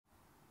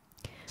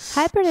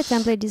Hi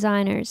Prêt-à-Template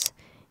designers!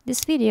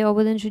 This video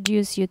will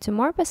introduce you to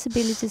more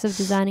possibilities of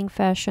designing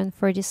fashion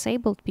for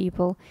disabled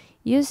people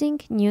using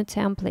new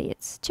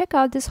templates. Check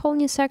out this whole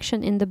new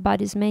section in the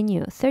bodies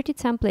menu, 30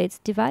 templates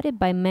divided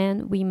by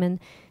men, women,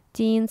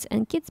 teens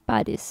and kids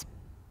bodies.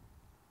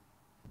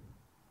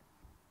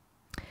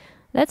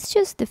 Let's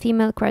choose the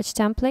female crotch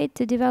template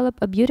to develop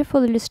a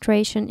beautiful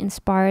illustration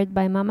inspired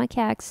by Mama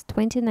Cac's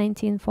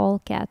 2019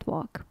 fall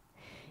catwalk.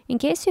 In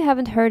case you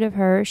haven't heard of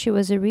her, she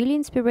was a really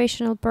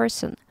inspirational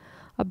person,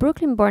 a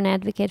Brooklyn-born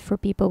advocate for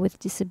people with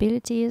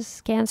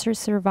disabilities, cancer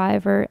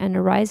survivor, and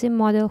a rising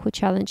model who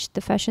challenged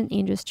the fashion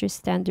industry's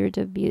standard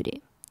of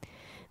beauty.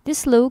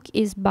 This look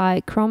is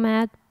by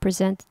Chromat,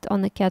 presented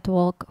on the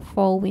catwalk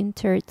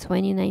Fall-Winter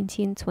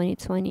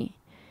 2019-2020.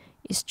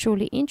 It's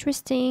truly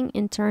interesting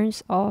in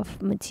terms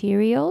of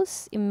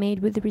materials,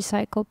 made with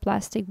recycled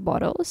plastic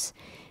bottles,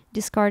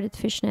 discarded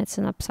fishnets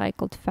and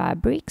upcycled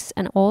fabrics,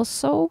 and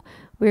also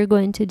we're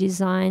going to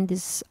design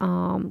this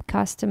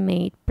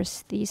custom-made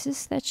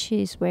prosthesis that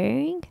she's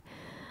wearing.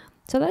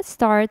 So let's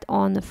start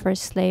on the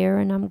first layer,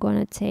 and I'm going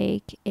to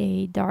take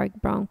a dark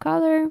brown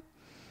color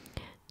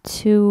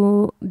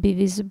to be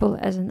visible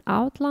as an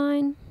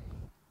outline.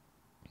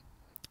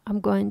 I'm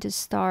going to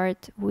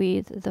start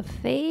with the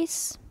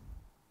face.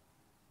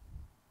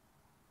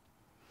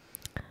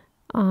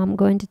 I'm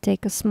going to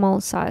take a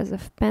small size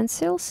of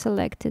pencil,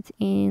 select it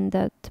in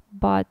that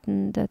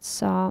button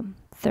that's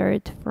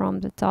third from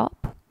the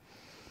top,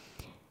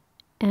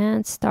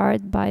 and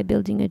start by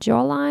building a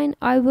jawline.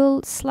 I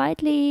will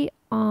slightly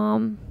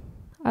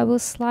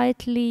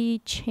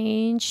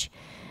change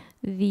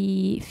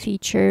the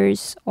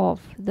features of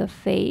the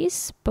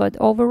face, but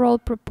overall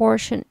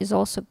proportion is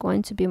also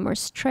going to be more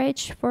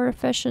stretched for a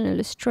fashion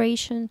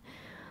illustration,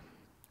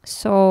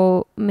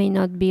 so may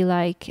not be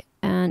like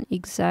an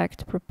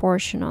exact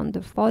proportion on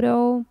the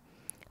photo.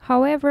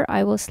 However,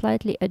 I will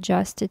slightly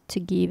adjust it to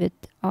give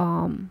it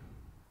a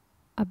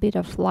bit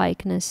of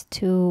likeness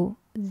to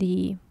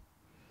the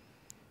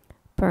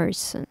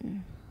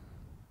person.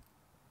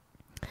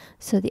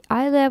 So the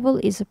eye level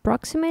is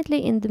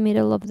approximately in the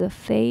middle of the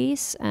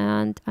face,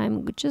 and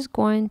I'm just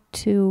going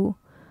to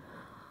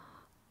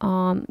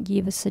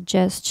give a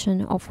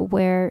suggestion of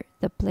where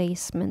the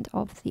placement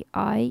of the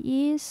eye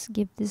is.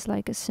 Give this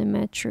like a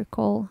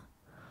symmetrical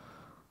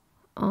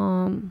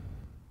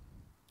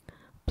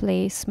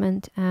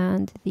placement,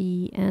 and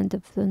the end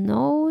of the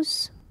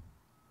nose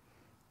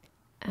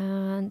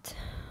and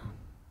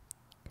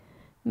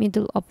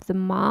middle of the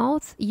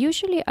mouth.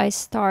 Usually I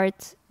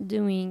start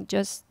doing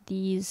just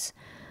these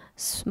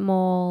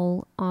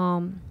small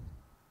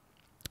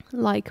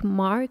like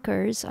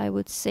markers, I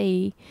would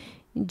say,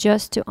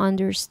 just to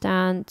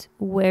understand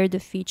where the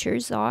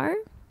features are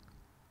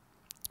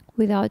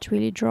without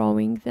really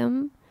drawing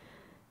them.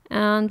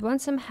 And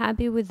once I'm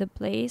happy with the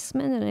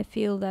placement and I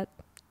feel that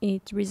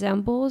it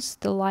resembles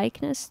the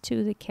likeness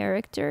to the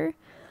character,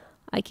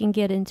 I can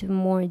get into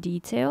more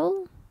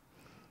detail.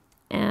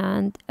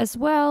 And as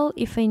well,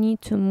 if I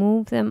need to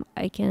move them,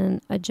 I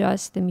can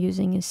adjust them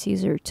using a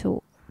scissor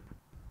tool.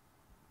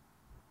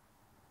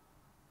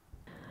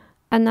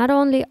 And not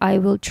only I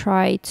will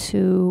try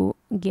to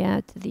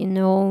get the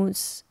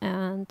nose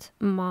and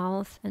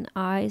mouth and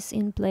eyes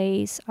in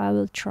place, I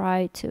will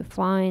try to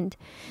find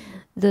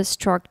the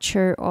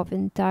structure of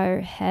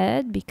entire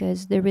head,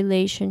 because the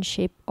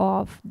relationship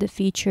of the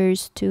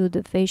features to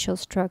the facial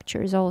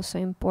structure is also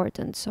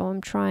important. So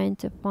I'm trying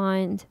to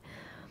find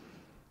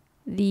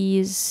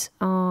these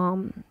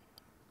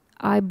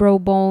eyebrow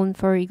bone,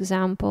 for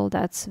example,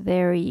 that's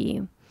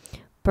very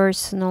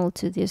personal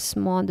to this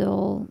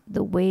model,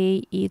 the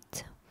way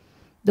it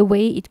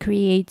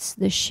creates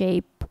the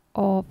shape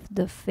of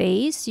the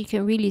face. You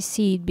can really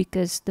see it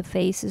because the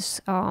face is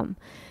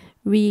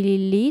really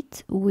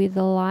lit with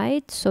the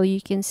light, so you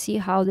can see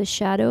how the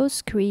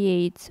shadows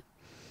create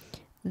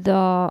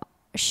the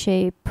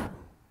shape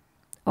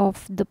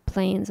of the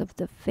planes of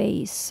the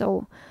face.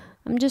 So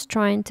I'm just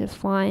trying to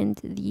find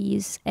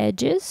these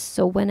edges,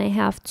 so when I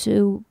have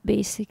to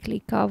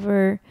basically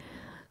cover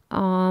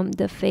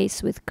the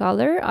face with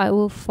color, I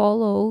will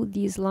follow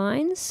these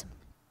lines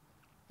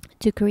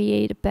to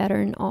create a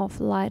pattern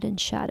of light and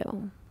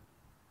shadow.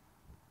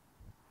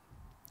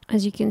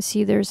 As you can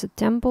see, there's a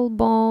temple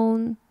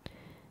bone,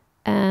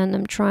 and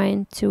I'm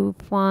trying to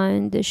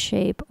find the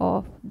shape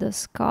of the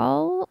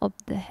skull of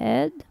the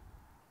head.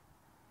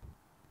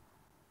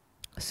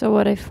 So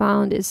what I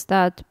found is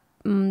that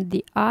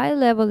the eye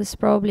level is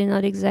probably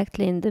not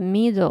exactly in the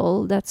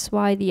middle. That's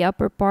why the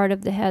upper part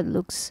of the head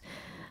looks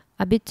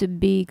a bit too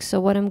big. So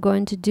what I'm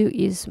going to do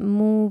is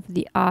move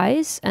the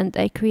eyes, and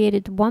I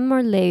created one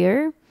more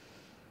layer.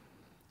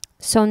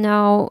 So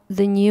now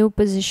the new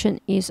position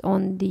is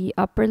on the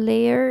upper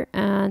layer,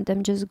 and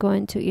I'm just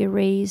going to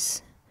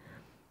erase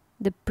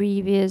the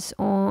previous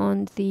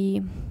on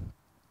the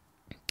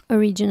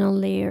original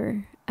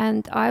layer.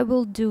 And I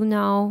will do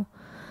now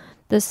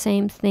the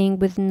same thing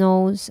with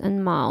nose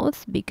and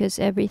mouth, because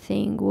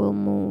everything will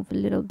move a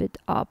little bit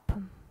up.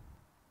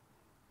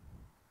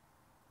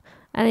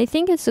 And I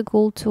think it's a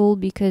cool tool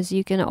because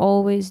you can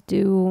always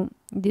do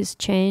these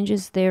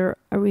changes. They're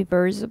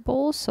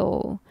reversible,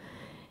 so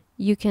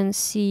you can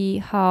see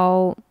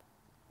how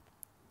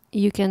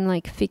you can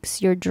like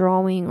fix your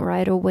drawing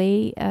right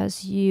away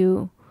as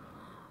you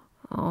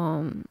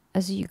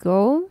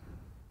go.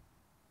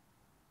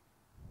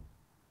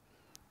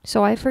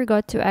 So I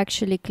forgot to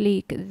actually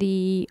click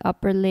the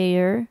upper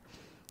layer,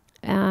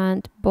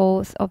 and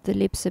both of the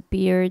lips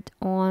appeared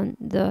on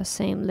the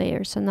same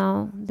layer. So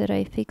now that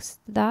I fixed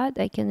that,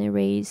 I can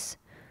erase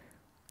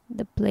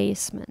the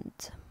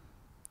placement.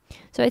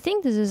 So I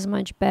think this is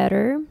much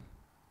better,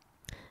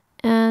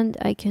 and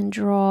I can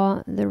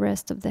draw the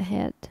rest of the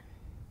head.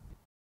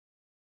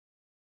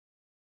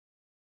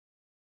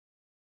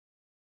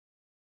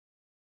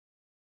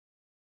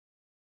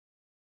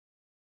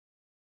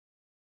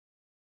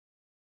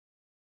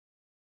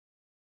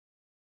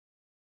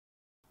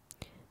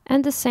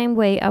 And the same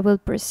way I will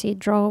proceed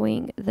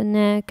drawing the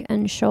neck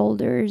and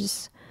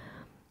shoulders,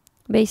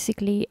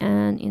 basically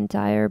an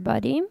entire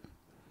body.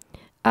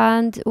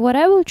 And what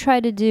I will try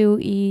to do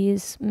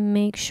is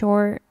make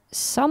sure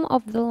some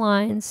of the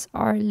lines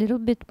are a little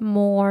bit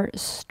more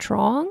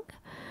strong.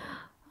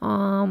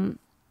 When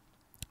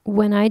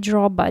I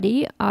draw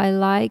body, I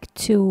like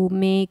to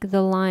make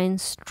the line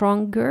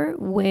stronger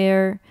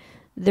where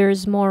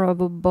there's more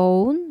of a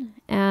bone,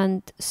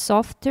 and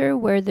softer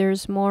where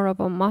there's more of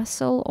a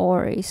muscle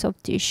or a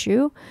soft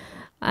tissue.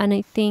 And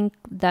I think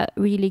that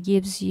really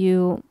gives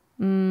you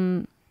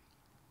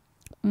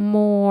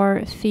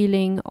more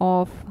feeling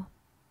of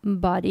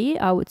body,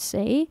 I would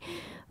say.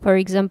 For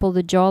example,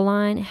 the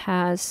jawline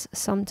has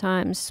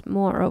sometimes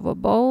more of a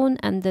bone,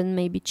 and then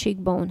maybe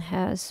cheekbone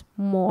has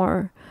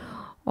more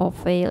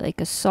of a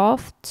like a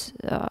soft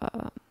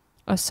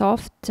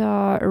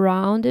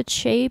rounded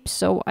shape,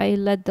 so I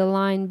let the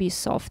line be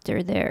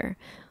softer there.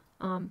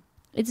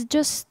 It's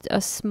just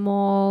a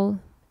small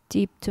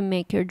tip to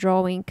make your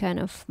drawing kind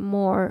of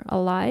more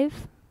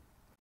alive.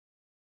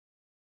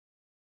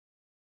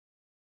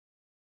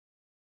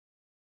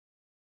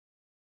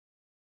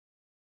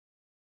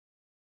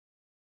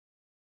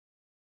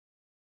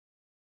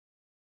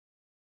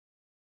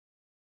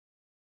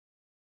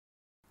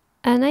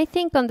 And I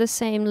think on the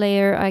same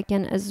layer I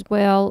can as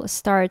well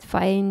start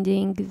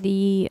finding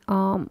the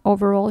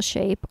overall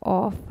shape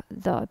of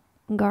the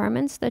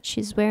garments that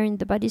she's wearing,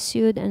 the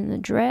bodysuit and the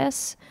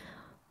dress.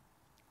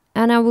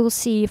 And I will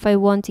see if I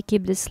want to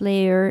keep this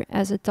layer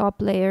as a top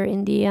layer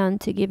in the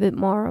end to give it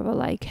more of a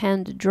like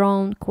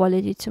hand-drawn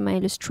quality to my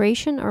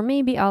illustration, or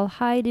maybe I'll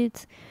hide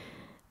it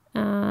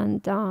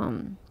and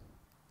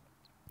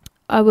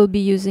I will be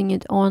using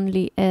it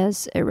only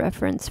as a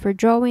reference for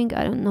drawing.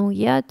 I don't know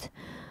yet,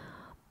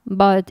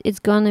 but it's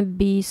gonna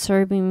be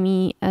serving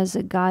me as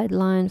a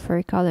guideline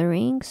for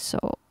coloring, so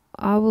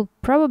I will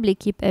probably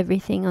keep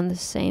everything on the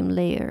same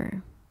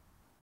layer.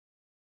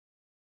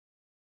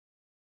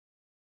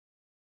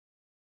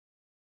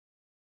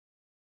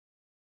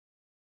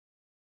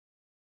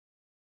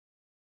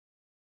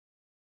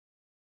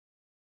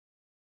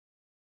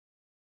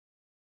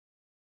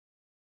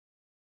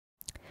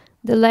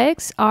 The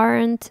legs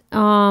aren't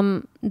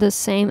the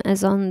same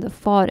as on the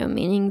photo,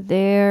 meaning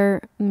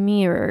they're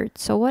mirrored.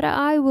 So what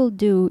I will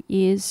do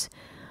is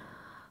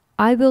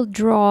I will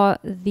draw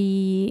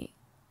the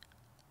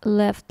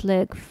left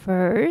leg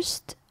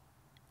first,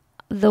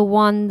 the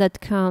one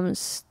that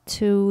comes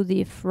to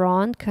the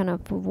front, kind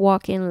of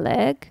walking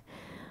leg,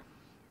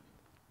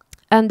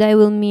 and I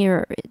will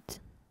mirror it.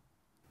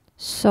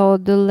 So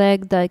the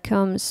leg that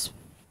comes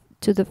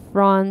to the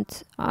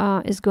front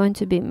is going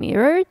to be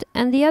mirrored,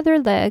 and the other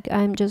leg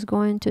I'm just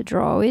going to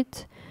draw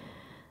it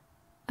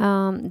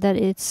that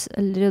it's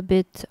a little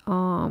bit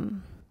how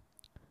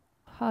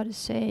to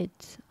say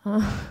it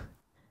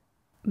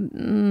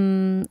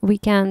we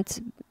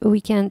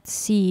can't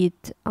see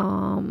it,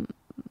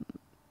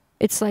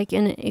 it's like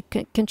in a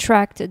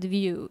contracted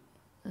view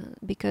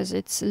because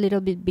it's a little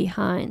bit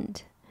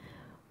behind.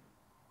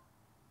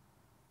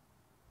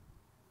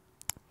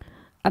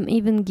 I'm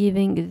even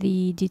giving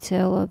the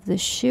detail of the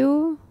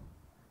shoe.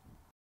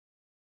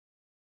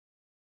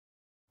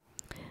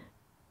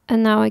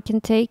 And now I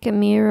can take a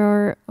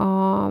mirror,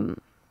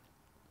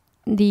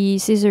 the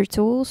scissor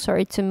tool,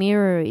 sorry, to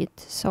mirror it.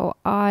 So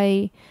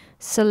I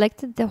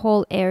selected the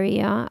whole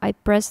area, I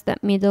pressed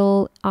that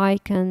middle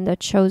icon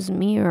that shows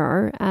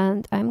mirror,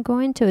 and I'm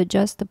going to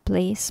adjust the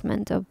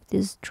placement of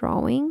this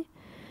drawing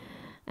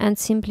and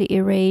simply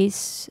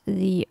erase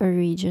the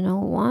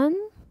original one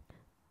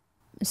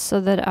so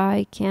that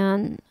I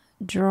can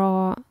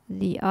draw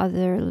the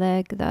other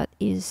leg that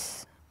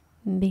is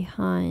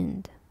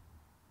behind.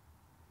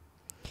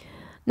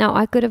 Now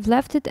I could have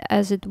left it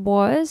as it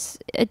was.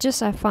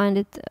 I find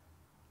it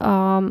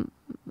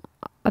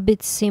a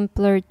bit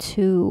simpler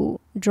to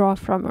draw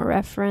from a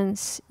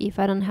reference if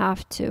I don't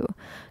have to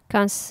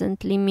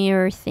constantly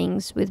mirror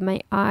things with my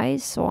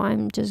eyes. So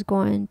I'm just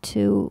going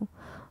to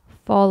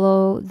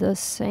follow the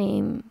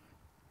same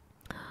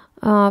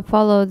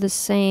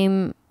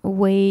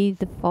way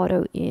the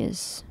photo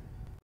is.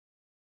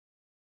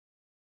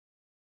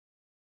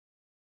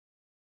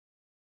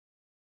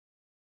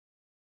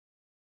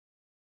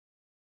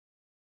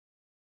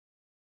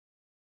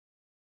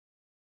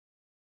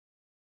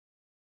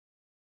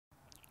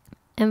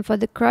 And for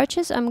the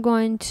crutches, I'm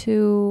going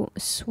to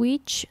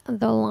switch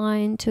the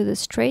line to the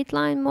straight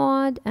line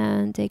mode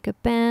and take a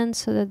pen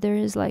so that there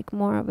is like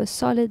more of a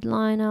solid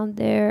line out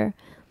there,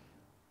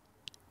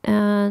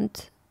 and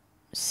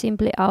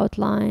simply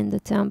outline the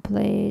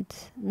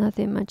template.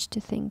 Nothing much to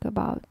think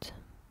about.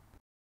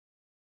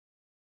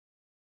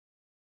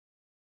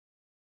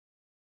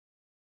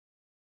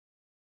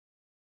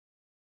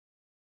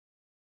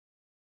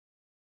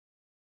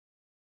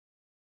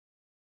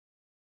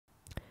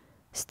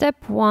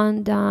 Step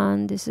 1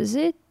 done. This is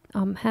it.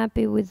 I'm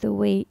happy with the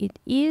way it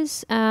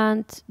is,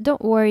 and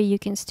don't worry, you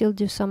can still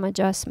do some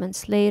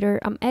adjustments later.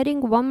 I'm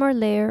adding one more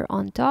layer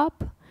on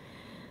top,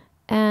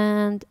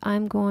 and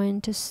I'm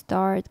going to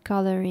start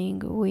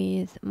coloring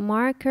with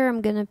marker. I'm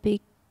gonna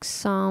pick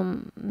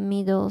some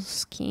middle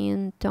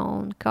skin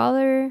tone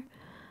color,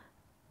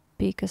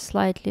 pick a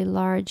slightly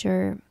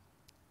larger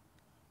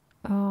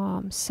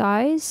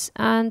size,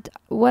 and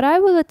what I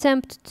will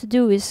attempt to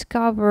do is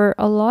cover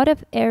a lot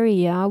of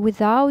area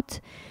without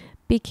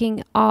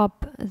picking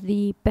up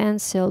the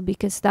pencil,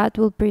 because that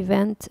will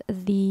prevent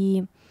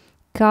the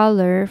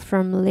color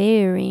from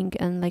layering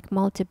and like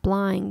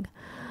multiplying,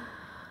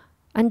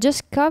 and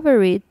just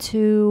cover it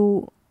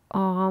to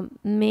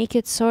make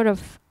it sort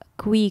of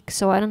quick,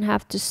 so I don't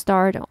have to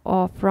start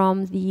off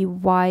from the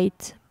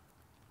white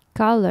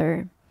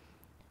color.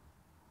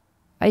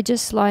 I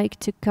just like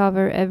to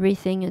cover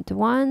everything at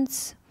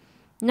once.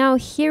 Now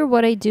here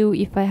what I do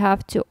if I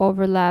have to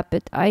overlap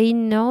it, I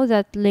know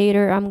that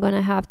later I'm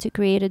gonna have to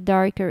create a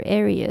darker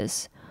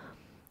areas.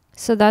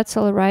 So that's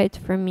alright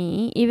for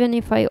me. Even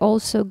if I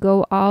also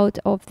go out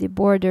of the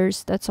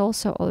borders, that's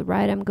also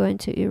alright. I'm going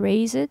to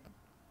erase it.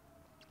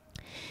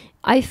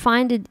 I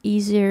find it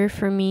easier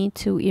for me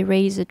to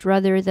erase it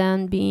rather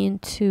than being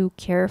too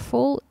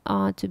careful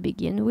to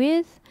begin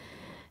with.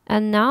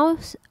 And now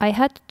I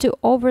had to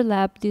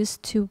overlap these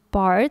two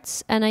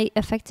parts, and I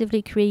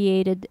effectively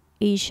created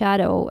a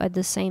shadow at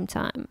the same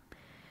time,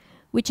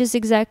 which is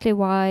exactly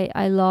why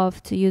I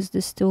love to use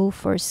this tool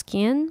for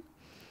skin.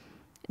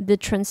 The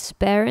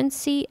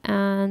transparency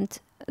and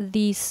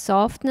the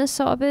softness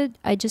of it,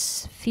 I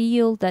just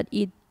feel that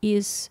it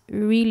is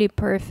really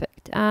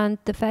perfect. And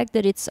the fact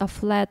that it's a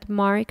flat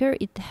marker,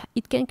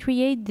 it can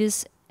create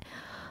this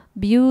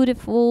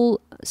beautiful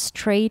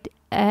straight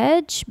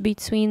edge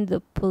between the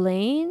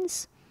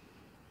planes.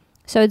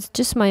 So it's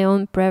just my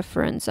own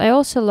preference. I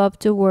also love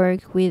to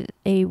work with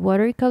a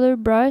watercolor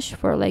brush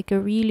for like a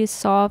really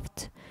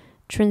soft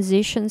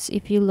transitions.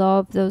 If you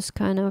love those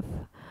kind of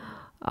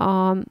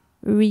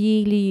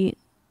really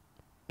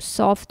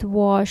soft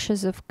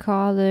washes of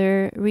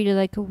color, really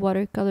like a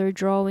watercolor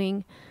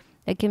drawing,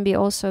 that can be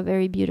also a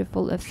very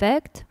beautiful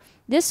effect.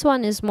 This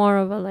one is more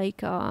of a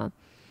like a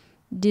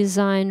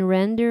design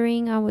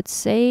rendering, I would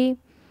say.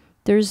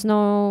 There's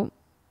no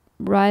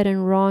right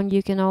and wrong.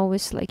 You can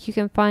always you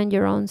can find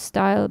your own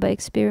style by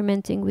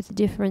experimenting with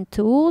different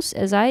tools,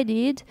 as I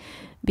did,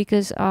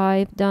 because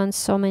I've done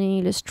so many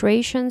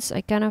illustrations.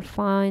 I kind of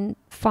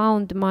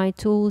found my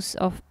tools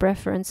of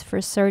preference for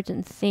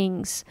certain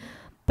things,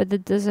 but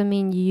that doesn't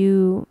mean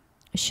you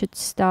should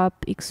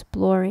stop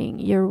exploring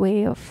your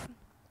way of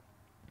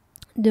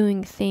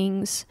doing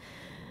things.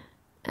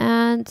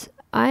 And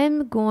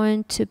I'm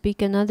going to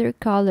pick another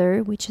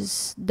color which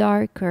is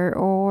darker,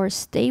 or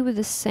stay with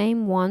the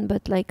same one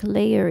but like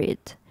layer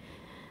it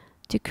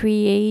to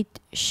create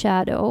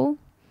shadow.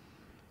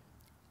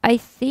 I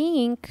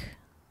think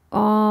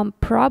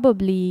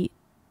probably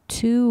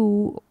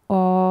two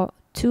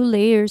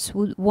layers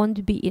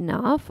won't be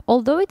enough,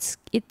 although it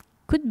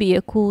could be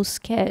a cool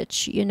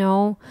sketch, you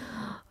know,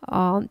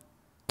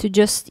 to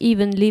just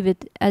even leave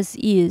it as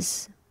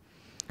is.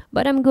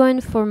 But I'm going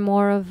for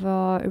more of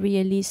a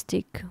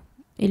realistic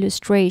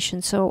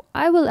illustration, so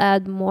I will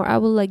add more. I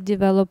will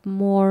develop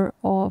more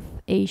of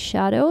a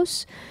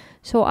shadows,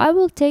 so I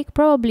will take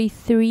probably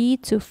 3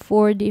 to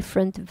 4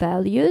 different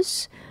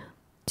values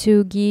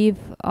to give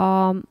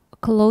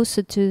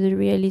closer to the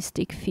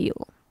realistic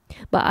feel.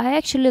 But I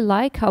actually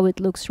like how it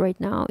looks right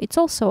now. It's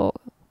also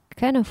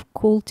kind of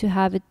cool to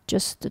have it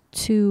just a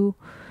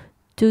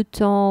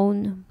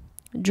two-tone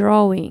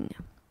drawing.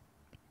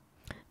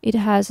 It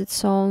has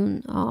its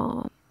own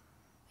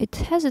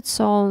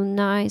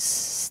nice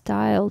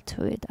style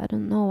to it. I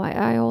don't know,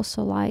 I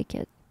also like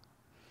it.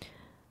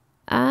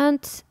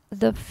 And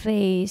the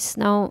face.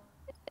 Now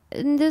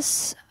in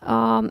this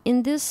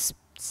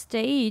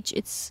stage,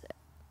 it's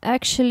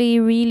actually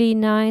really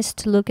nice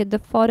to look at the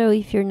photo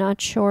if you're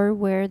not sure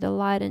where the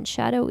light and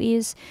shadow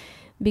is,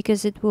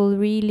 because it will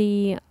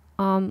really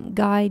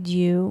guide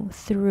you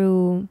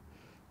through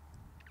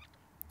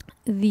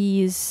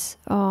these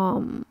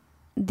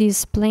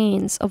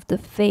planes of the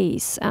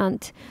face.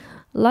 And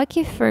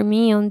lucky for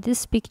me, on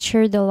this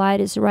picture the light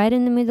is right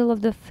in the middle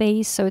of the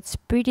face, so it's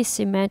pretty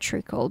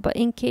symmetrical. But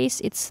in case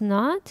it's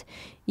not,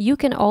 you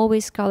can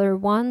always color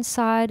one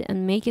side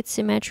and make it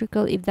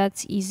symmetrical if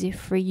that's easy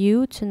for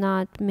you to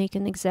not make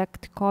an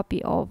exact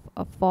copy of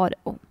a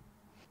photo.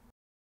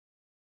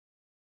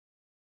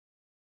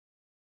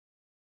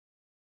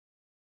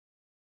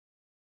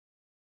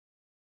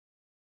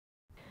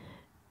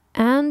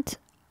 And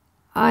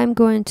I'm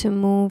going to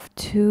move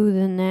to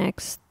the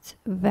next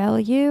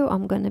value.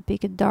 I'm going to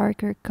pick a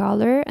darker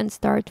color and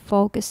start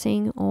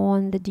focusing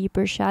on the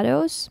deeper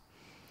shadows.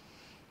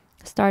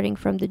 Starting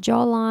from the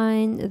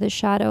jawline, the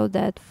shadow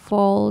that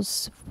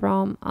falls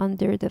from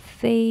under the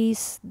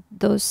face,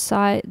 those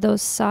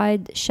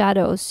side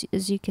shadows,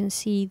 as you can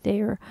see,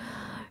 they're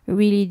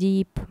really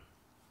deep.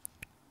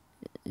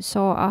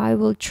 So I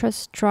will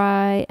just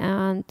try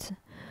and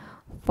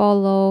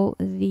follow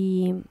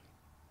the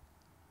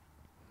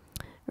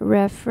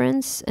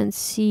reference and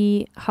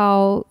see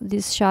how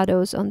these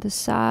shadows on the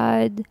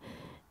side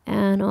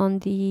and on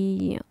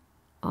the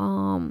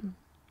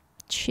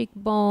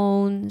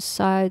cheekbone,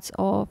 sides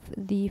of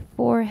the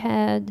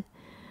forehead,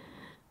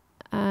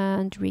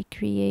 and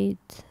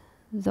recreate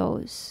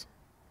those.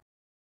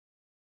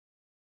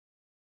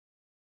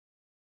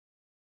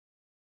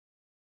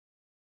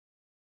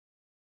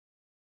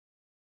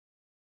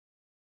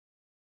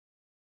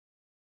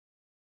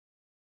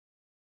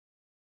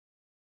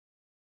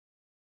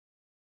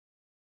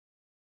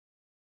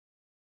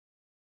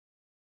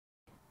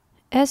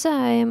 As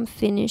I am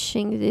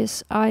finishing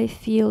this, I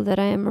feel that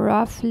I am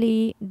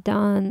roughly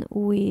done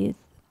with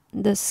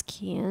the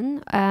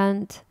skin,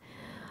 and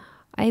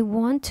I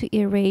want to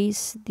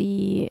erase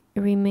the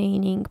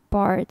remaining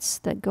parts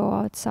that go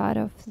outside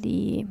of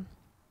the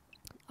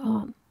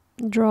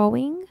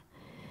drawing.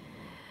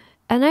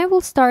 And I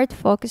will start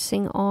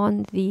focusing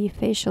on the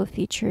facial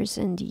features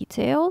and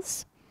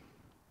details.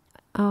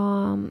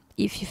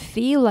 If you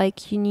feel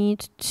like you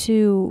need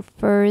to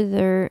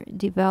further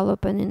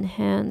develop and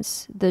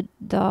enhance the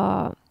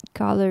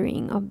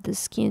coloring of the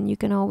skin, you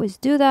can always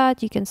do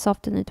that. You can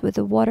soften it with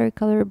a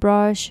watercolor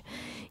brush.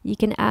 You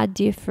can add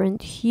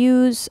different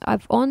hues.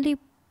 I've only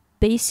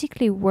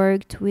basically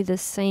worked with the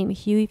same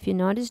hue. If you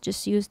notice,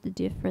 just use the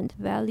different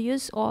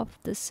values of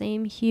the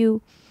same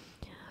hue.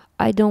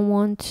 I don't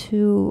want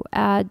to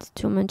add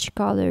too much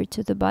color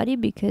to the body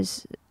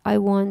because I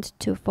want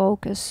to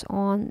focus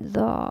on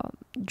the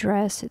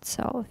dress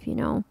itself, you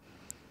know.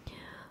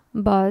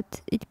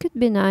 But it could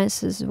be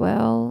nice as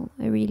well.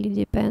 It really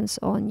depends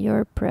on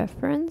your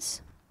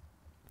preference.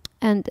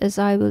 And as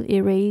I will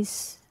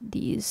erase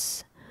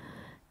these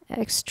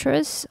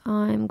extras,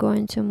 I'm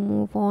going to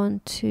move on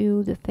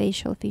to the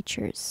facial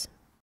features.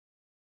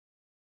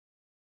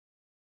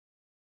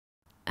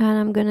 And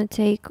I'm gonna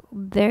take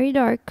very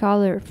dark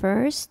color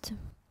first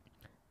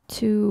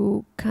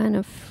to kind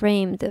of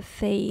frame the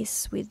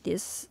face with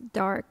these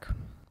dark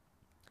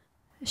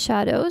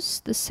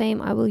shadows. The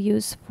same I will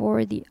use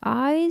for the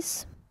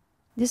eyes.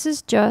 This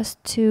is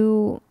just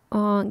to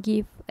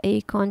give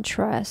a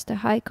contrast, a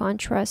high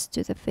contrast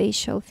to the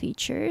facial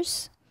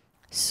features.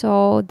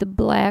 So the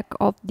black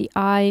of the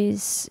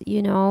eyes,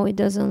 you know, it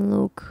doesn't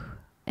look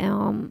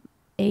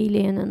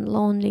alien and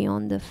lonely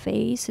on the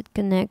face. It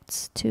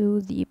connects to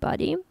the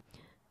body,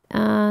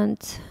 and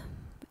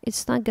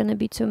it's not gonna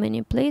be too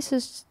many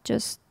places,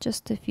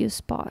 just a few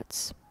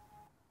spots.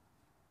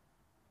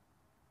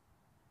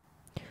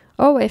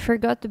 Oh, I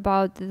forgot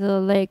about the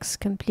legs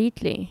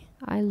completely.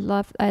 I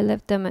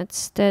left them at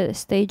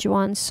stage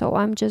 1, so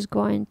I'm just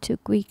going to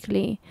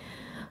quickly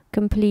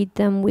complete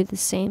them with the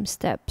same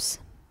steps.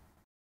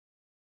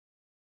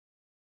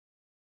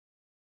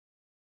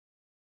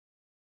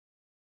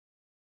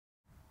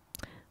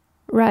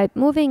 Right,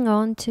 moving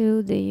on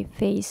to the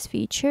face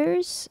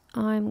features,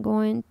 I'm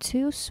going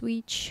to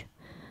switch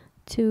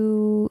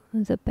to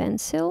the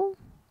pencil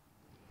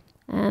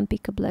and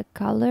pick a black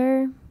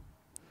color.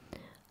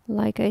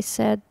 Like I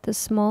said, the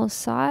small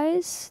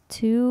size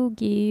to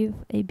give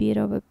a bit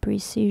of a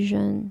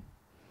precision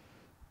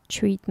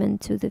treatment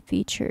to the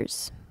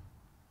features.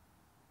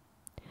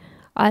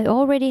 I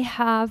already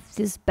have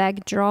this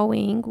back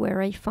drawing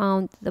where I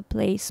found the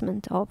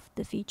placement of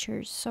the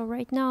features. So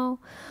right now,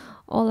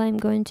 all I'm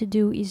going to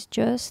do is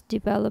just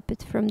develop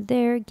it from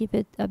there, give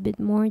it a bit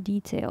more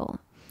detail.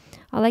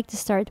 I like to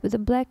start with a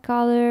black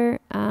color,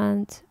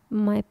 and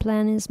my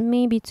plan is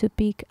maybe to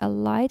pick a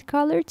light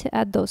color to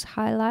add those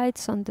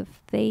highlights on the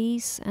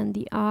face and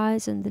the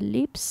eyes and the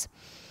lips.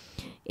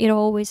 It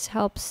always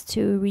helps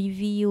to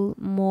reveal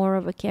more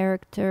of a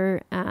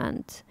character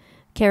and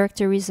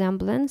character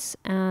resemblance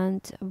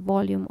and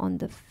volume on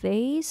the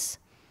face.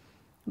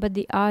 But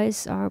the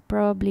eyes are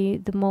probably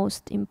the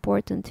most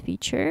important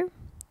feature.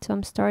 So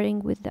I'm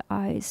starting with the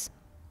eyes.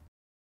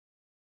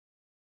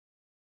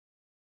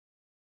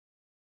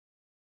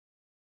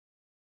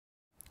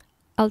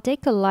 I'll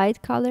take a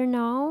light color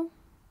now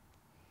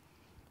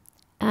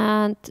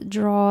and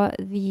draw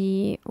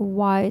the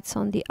whites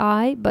on the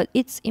eye, but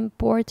it's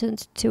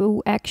important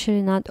to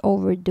actually not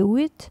overdo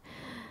it,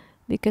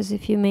 because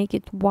if you make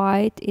it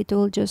white, it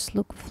will just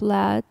look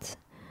flat.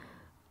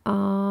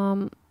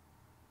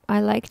 I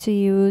like to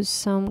use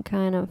some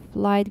kind of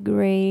light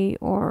gray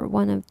or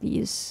one of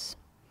these.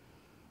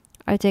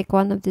 I take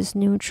one of these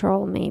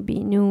neutral, maybe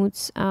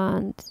nudes,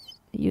 and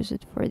use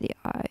it for the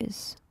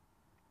eyes.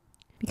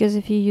 Because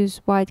if you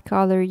use white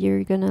color,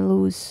 you're gonna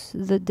lose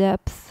the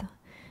depth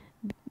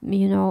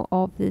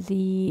of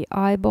the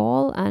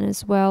eyeball, and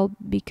as well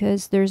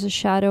because there's a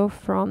shadow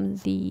from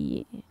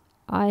the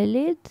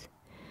eyelid,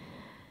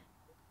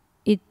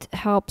 it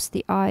helps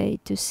the eye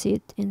to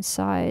sit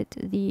inside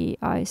the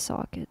eye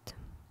socket.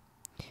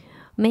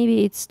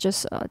 Maybe it's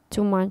just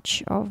too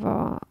much of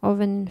an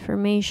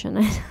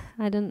information.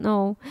 I don't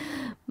know,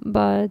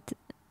 but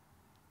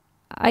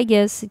I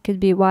guess it could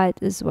be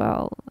white as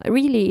well.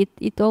 Really,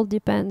 it all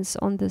depends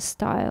on the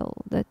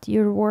style that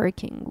you're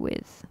working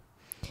with.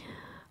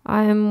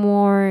 I am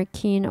more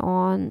keen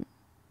on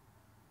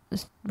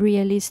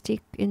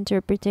realistic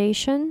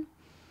interpretation.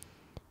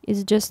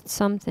 It's just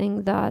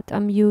something that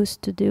I'm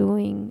used to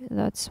doing.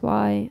 That's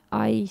why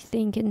I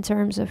think in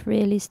terms of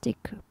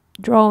realistic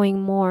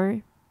drawing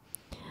more.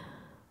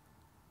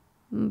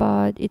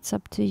 But it's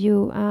up to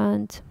you,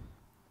 and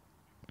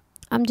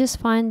I'm just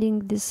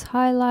finding these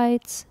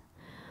highlights.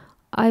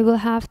 I will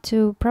have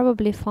to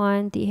probably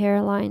find the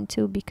hairline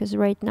too, because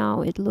right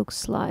now it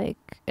looks like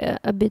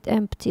a bit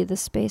empty, the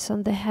space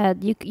on the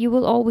head. You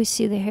will always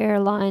see the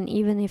hairline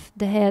even if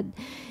the head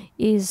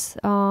is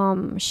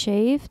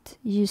shaved.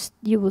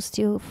 You will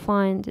still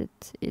find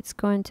it. It's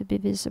going to be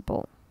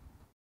visible.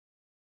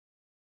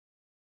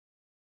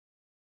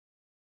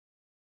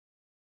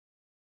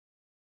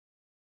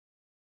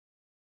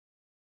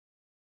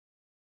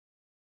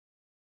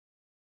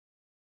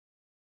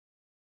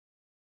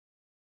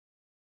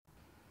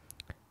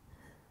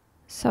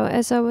 So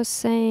as I was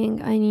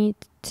saying, I need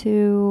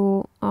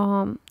to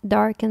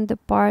darken the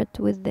part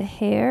with the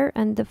hair,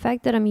 and the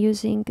fact that I'm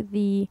using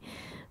the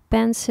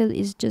pencil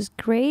is just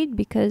great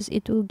because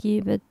it will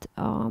give it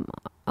a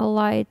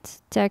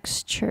light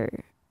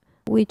texture,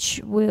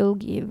 which will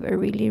give a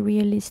really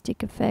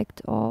realistic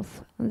effect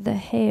of the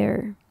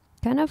hair.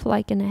 Kind of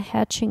like in a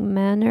hatching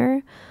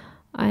manner,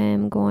 I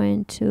am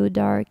going to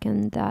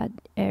darken that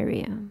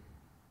area.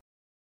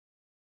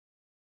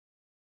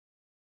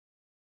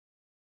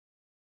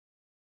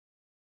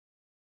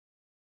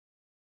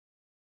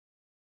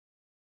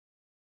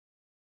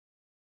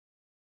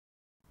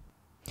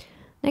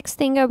 Next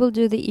thing, I will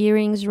do the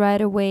earrings right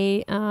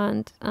away,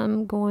 and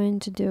I'm going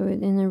to do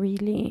it in a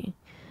really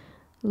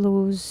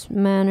loose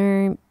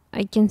manner.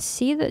 I can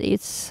see that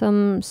it's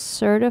some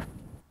sort of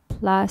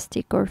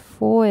plastic or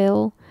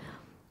foil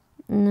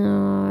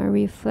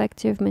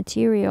reflective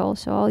material,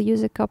 so I'll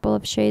use a couple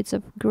of shades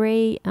of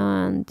gray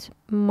and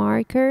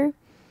marker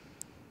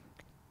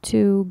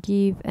to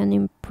give an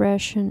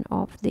impression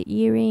of the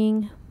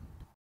earring.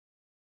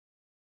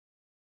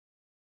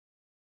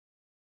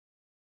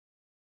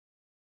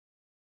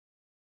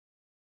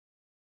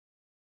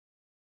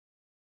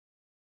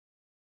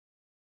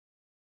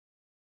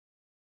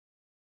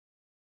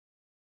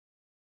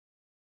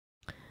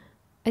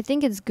 I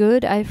think it's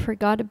good. I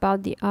forgot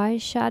about the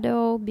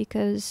eyeshadow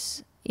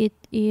because it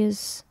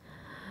is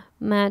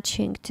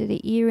matching to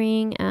the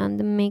earring and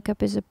the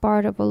makeup is a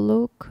part of a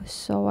look,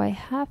 so I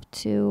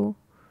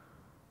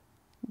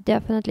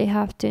definitely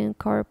have to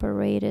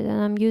incorporate it.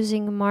 And I'm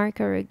using a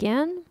marker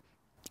again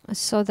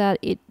so that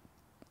it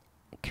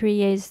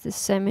creates the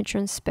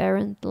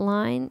semi-transparent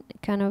line.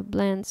 It kind of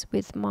blends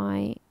with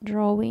my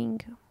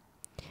drawing.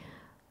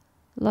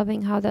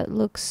 Loving how that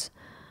looks.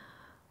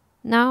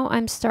 Now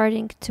I'm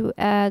starting to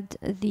add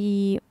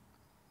the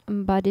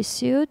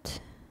bodysuit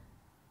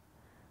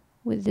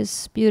with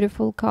this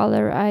beautiful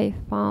color I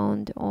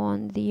found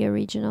on the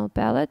original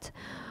palette.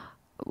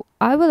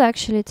 I will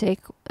actually take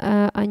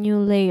a new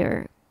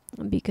layer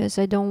because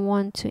I don't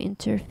want to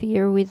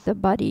interfere with the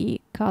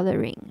body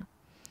coloring.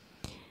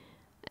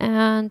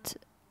 And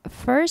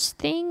first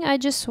thing, I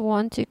just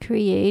want to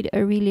create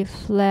a really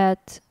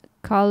flat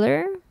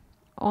color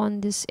on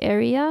this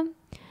area,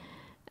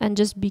 and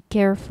just be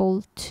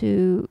careful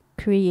to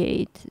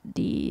create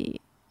the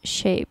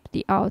shape,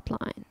 the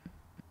outline.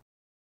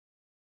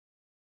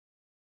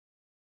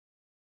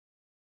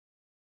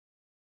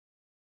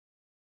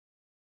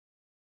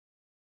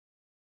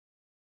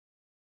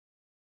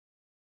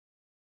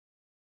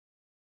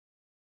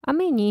 I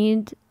may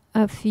need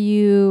a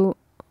few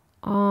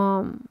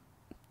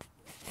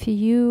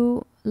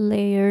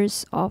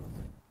layers of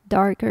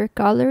darker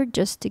color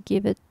just to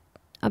give it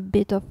a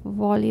bit of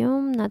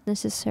volume, not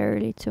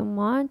necessarily too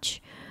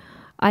much.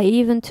 I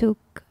even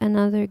took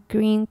another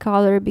green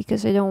color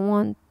because I don't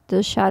want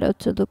the shadow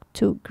to look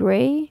too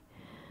gray.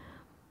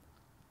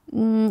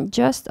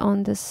 Just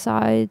on the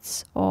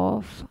sides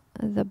of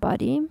the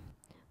body.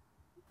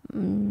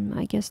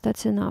 I guess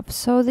that's enough.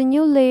 So the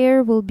new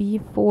layer will be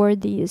for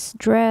this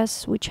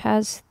dress, which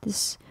has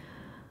this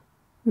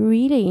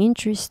really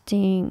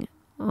interesting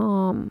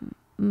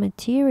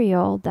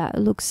material that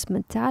looks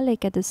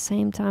metallic. At the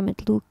same time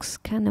it looks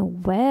kind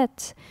of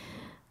wet,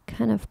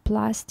 kind of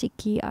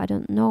plasticky, I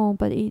don't know,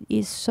 but it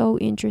is so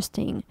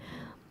interesting.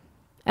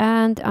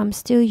 And I'm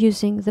still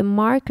using the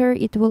marker.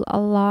 It will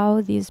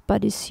allow this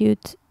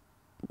bodysuit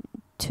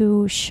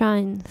to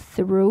shine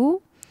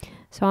through,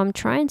 so I'm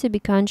trying to be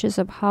conscious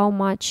of how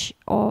much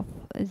of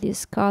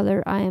this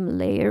color I am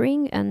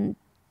layering, and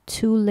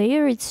to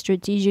layer it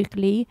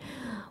strategically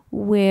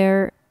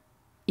where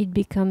it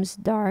becomes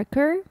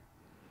darker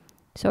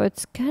So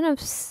it's kind of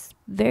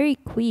very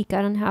quick.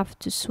 I don't have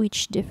to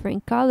switch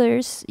different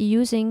colors.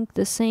 Using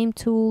the same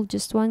tool,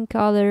 just one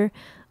color,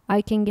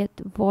 I can get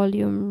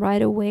volume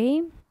right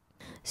away.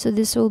 So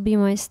this will be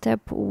my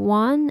step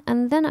 1,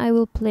 and then I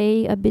will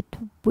play a bit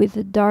with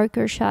the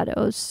darker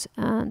shadows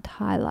and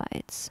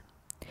highlights.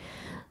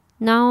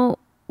 Now,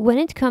 when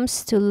it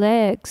comes to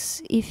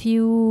legs, if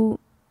you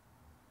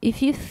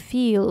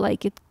feel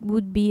like it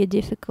would be a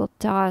difficult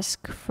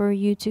task for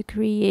you to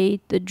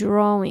create the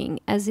drawing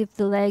as if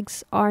the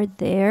legs are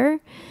there,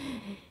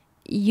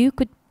 you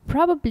could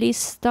probably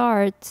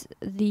start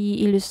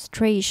the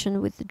illustration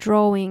with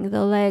drawing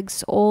the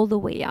legs all the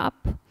way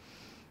up.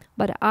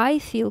 But I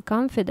feel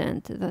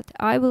confident that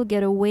I will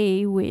get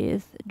away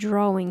with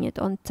drawing it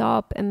on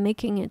top and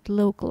making it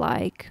look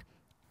like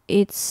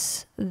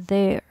it's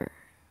there.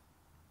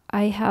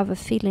 I have a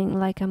feeling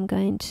like I'm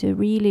going to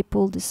really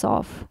pull this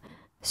off.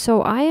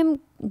 So I am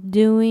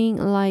doing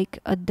like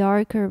a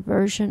darker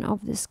version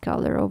of this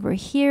color over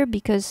here,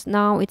 because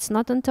now it's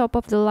not on top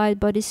of the light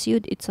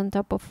bodysuit, it's on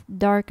top of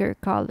darker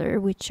color,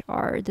 which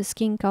are the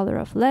skin color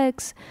of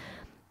legs.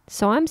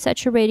 So I'm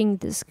saturating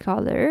this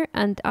color,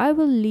 and I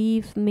will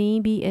leave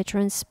maybe a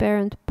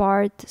transparent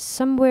part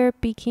somewhere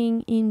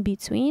peeking in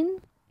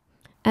between.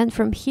 And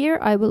from here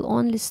I will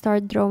only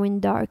start drawing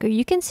darker.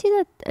 You can see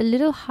that a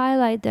little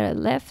highlight that I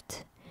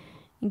left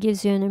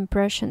gives you an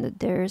impression that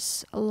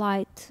there's a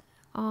light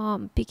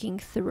peeking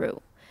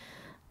through.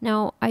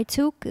 Now I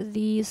took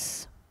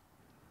this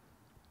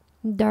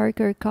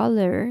darker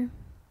color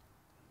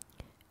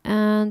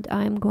and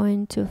I'm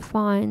going to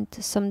find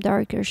some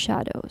darker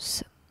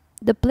shadows.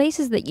 The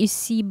places that you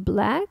see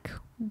black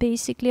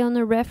basically on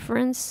a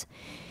reference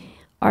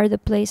are the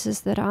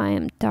places that I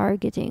am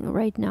targeting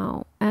right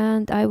now,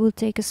 and I will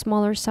take a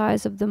smaller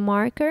size of the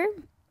marker.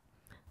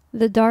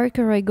 The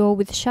darker I go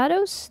with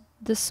shadows,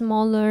 the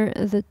smaller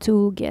the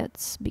tool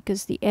gets,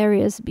 because the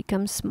areas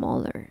become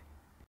smaller.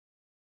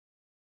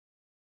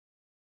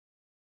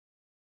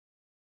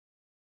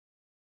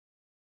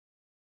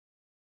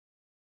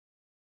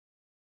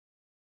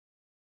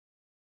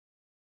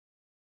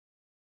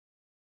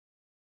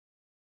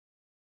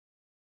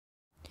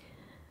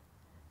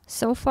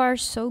 So far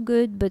so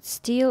good, but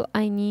still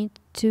I need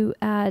to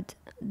add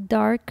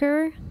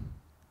darker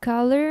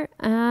color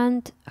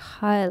and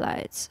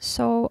highlights.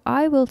 So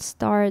I will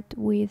start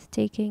with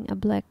taking a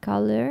black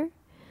color,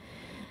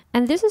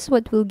 and this is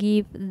what will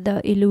give the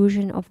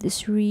illusion of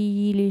this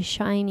really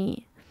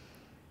shiny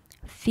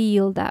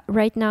feel that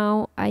right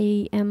now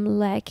I am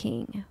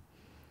lacking.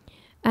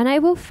 And I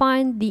will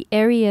find the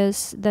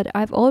areas that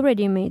I've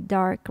already made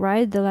dark,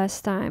 right, the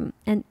last time.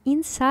 And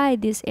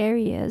inside these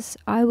areas,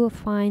 I will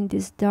find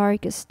these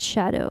darkest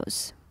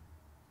shadows.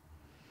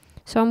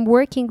 So I'm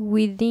working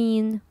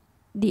within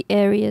the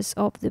areas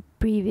of the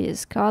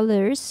previous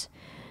colors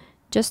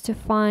just to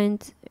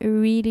find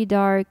really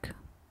dark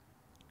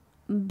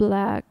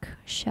black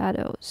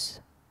shadows.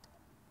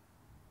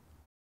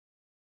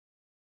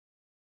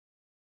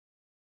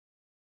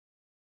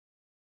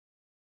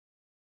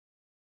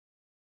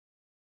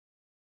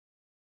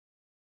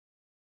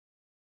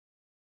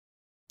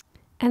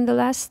 And the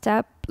last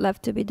step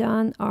left to be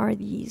done are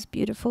these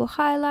beautiful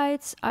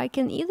highlights. I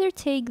can either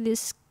take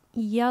this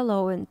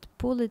yellow and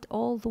pull it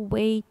all the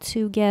way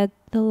to get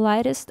the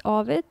lightest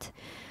of it,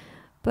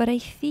 but I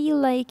feel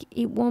like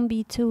it won't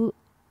be too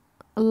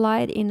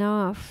light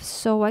enough.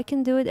 So I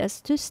can do it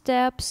as 2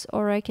 steps,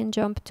 or I can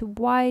jump to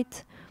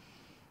white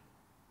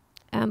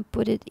and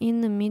put it in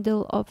the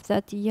middle of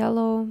that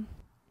yellow.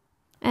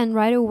 And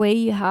right away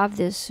you have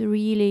this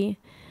really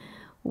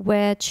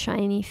wet,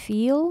 shiny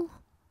feel.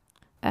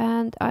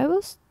 And I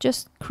will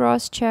just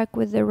cross-check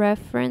with the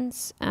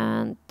reference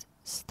and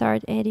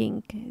start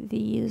adding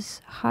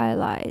these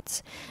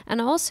highlights. And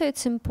also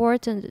it's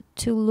important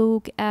to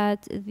look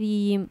at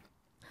the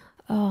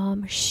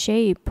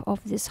shape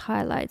of these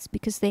highlights,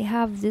 because they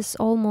have this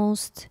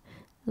almost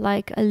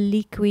like a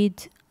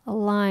liquid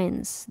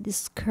lines,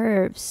 these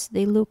curves,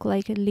 they look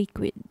like a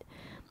liquid.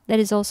 That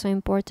is also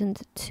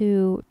important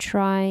to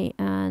try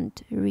and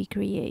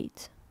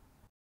recreate.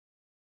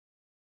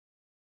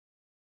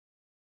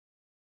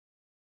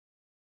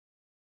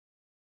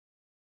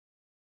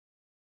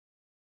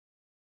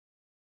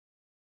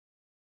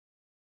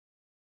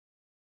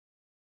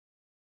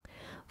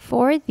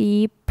 For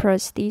the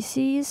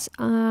prostheses,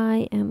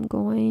 I am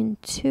going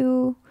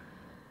to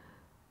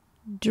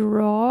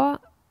draw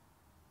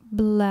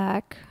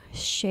black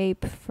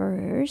shape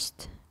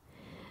first.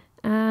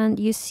 And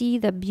you see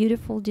the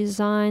beautiful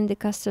design, the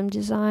custom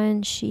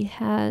design she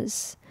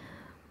has.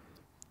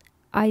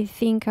 I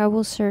think I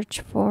will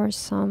search for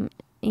some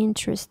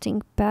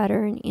interesting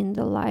pattern in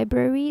the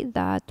library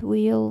that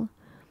will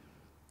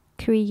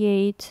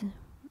create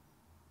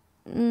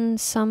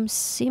some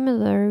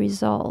similar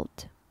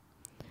result.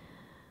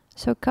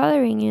 So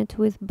coloring it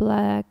with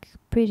black,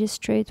 pretty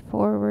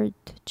straightforward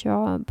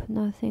job,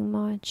 nothing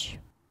much.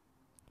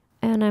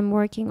 And I'm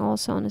working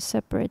also on a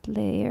separate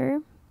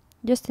layer,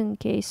 just in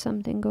case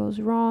something goes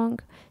wrong.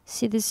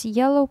 See this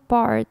yellow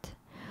part,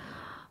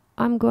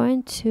 I'm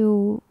going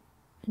to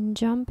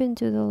jump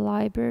into the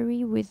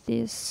library with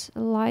this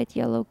light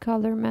yellow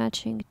color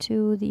matching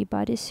to the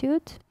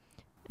bodysuit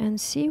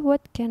and see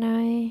what can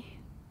I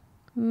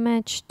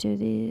match to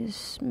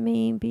this.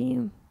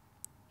 Maybe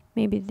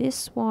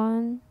this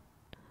one.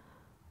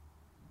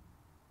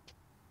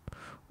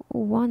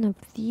 One of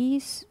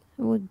these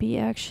would be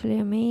actually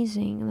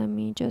amazing. Let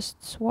me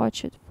just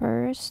swatch it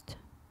first.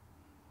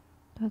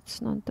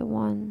 That's not the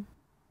one.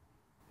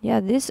 Yeah,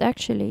 this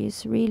actually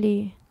is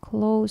really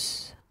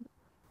close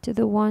to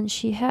the one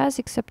she has,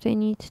 except I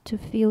need to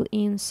fill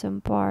in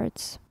some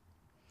parts.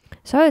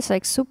 So it's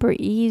like super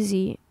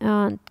easy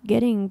and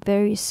getting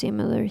very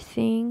similar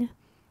thing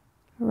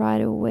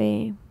right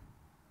away.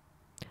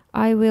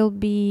 I will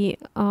be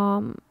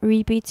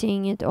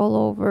repeating it all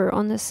over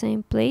on the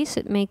same place.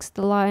 It makes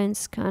the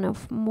lines kind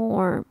of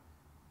more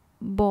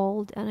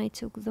bold, and I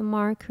took the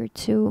marker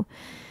to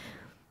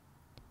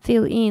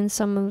fill in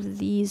some of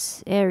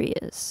these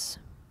areas.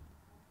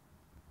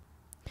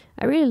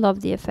 I really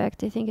love the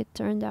effect. I think it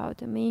turned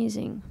out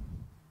amazing.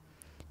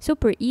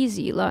 Super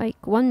easy,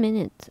 like 1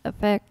 minute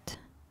effect.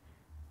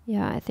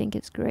 Yeah, I think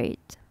it's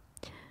great.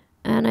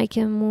 And I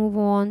can move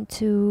on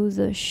to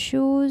the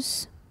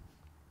shoes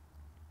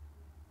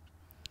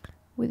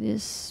with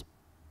this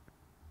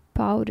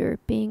powder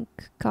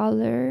pink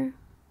color.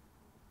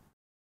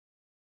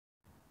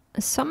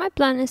 So my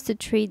plan is to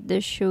treat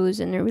the shoes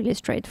in a really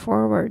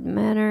straightforward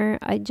manner.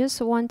 I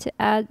just want to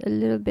add a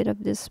little bit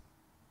of this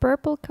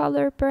purple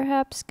color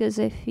perhaps, because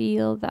I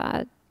feel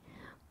that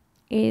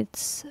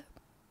it's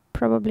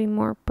probably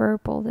more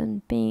purple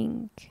than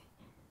pink,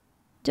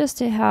 just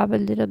to have a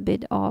little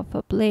bit of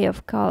a play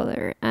of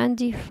color and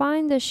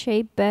define the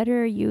shape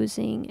better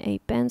using a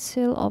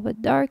pencil of a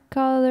dark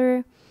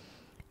color,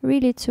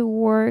 really to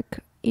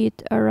work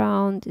it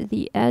around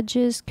the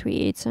edges,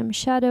 create some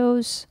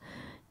shadows,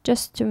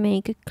 just to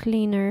make a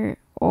cleaner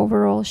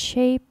overall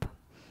shape,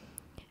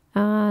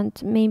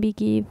 and maybe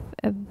give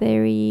a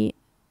very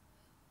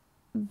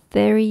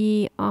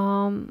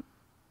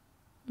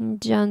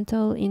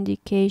gentle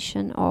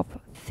indication of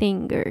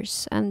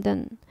fingers, and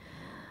then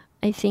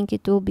I think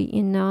it will be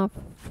enough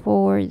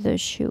for the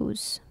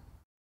shoes.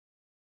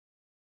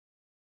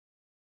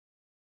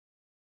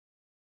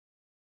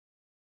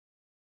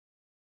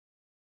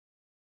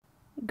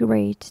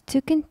 Great.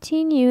 To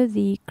continue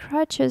the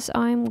crutches,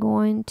 I'm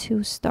going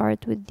to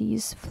start with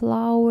these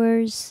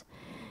flowers,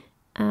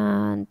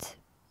 and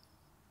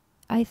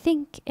I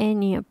think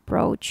any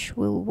approach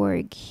will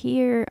work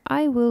here.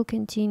 I will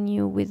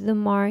continue with the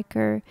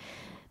marker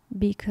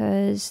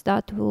because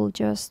that will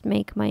just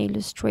make my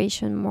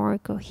illustration more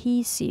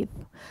cohesive.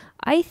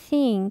 I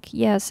think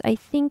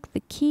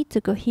the key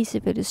to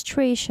cohesive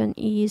illustration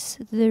is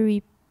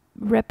the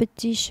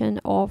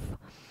repetition of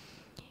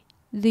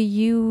the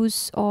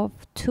use of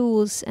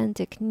tools and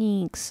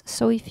techniques.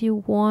 So if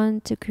you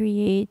want to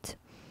create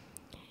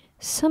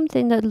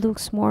something that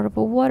looks more of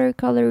a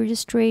watercolor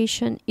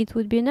illustration, it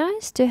would be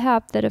nice to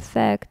have that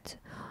effect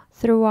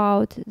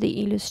throughout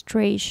the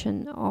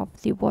illustration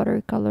of the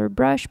watercolor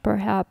brush,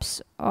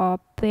 perhaps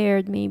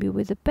paired maybe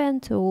with a pen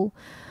tool.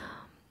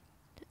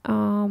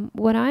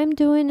 What I'm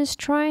doing is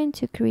trying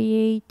to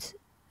create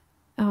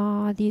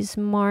these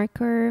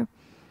marker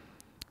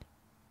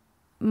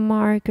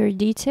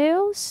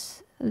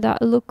details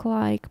that look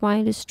like my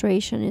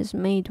illustration is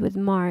made with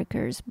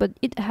markers, but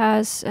it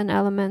has an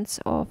elements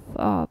of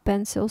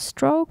pencil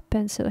stroke,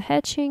 pencil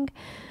hatching,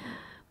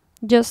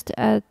 just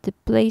at the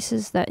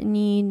places that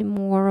need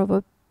more of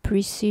a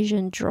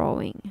precision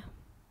drawing.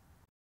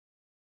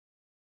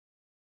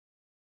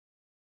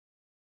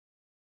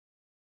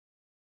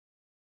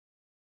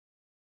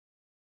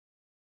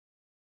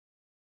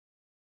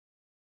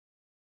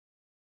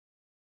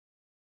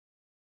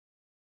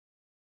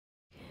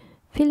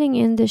 Filling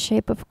in the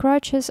shape of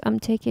crutches, I'm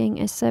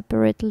taking a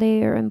separate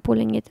layer and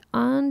pulling it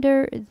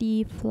under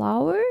the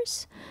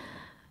flowers,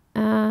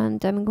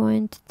 and I'm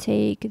going to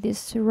take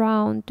this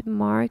round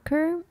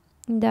marker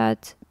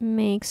that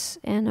makes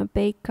an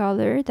opaque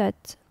color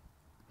that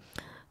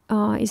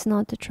is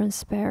not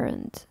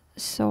transparent.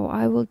 So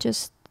I will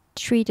just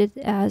treat it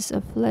as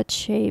a flat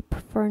shape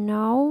for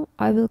now.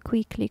 I will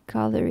quickly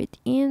color it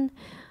in.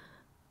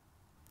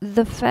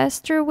 The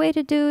faster way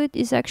to do it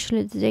is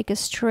actually to take a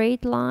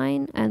straight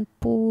line and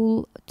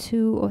pull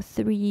 2 or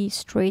 3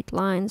 straight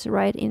lines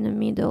right in the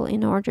middle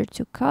in order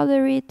to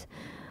color it.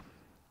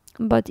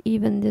 But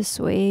even this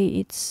way,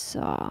 it's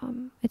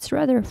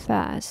rather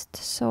fast.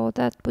 So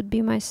that would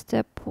be my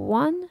step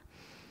 1.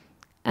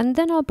 And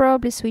then I'll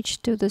probably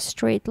switch to the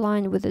straight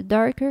line with a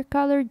darker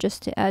color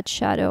just to add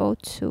shadow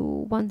to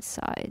one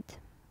side.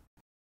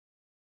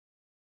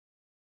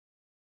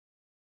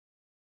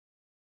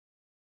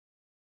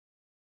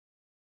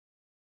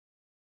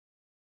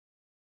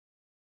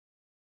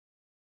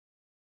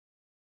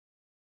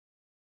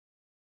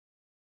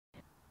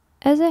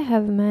 As I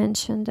have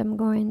mentioned, I'm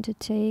going to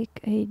take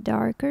a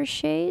darker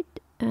shade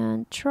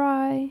and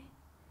try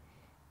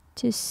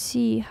to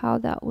see how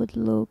that would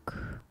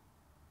look.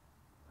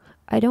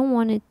 I don't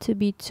want it to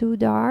be too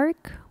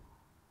dark,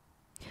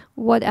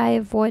 What I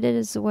avoided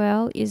as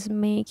well is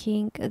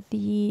making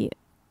the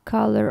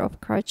color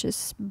of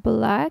crutches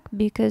black,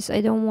 because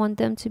I don't want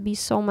them to be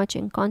so much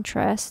in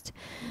contrast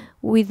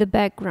with the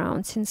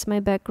background. Since my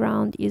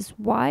background is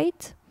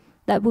white,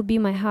 that would be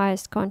my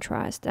highest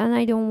contrast, and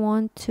I don't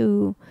want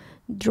to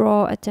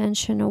draw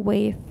attention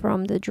away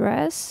from the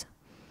dress.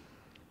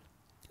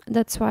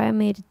 That's why I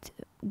made it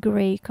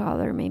gray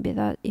color. Maybe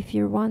that, if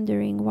you're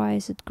wondering why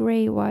is it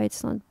gray, why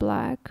it's not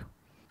black.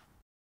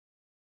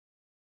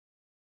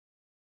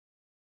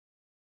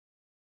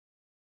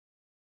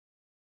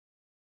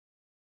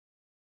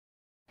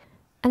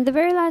 And the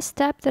very last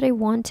step that I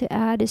want to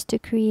add is to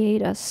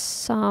create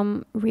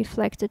some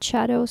reflected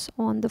shadows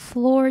on the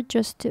floor,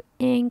 just to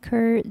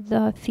anchor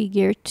the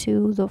figure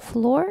to the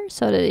floor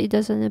so that it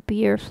doesn't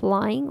appear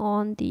flying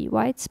on the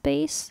white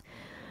space.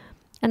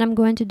 And I'm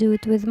going to do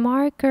it with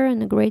marker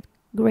and a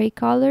gray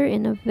color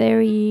in a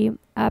very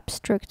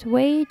abstract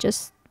way,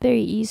 just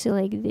very easy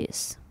like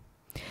this.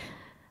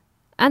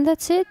 And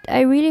that's it.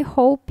 I really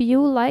hope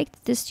you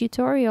liked this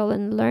tutorial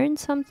and learned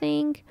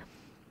something.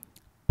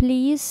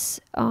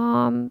 Please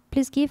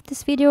give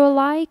this video a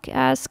like,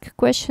 ask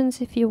questions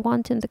if you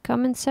want in the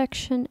comment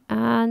section,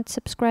 and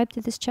subscribe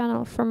to this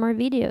channel for more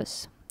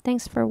videos.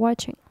 Thanks for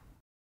watching.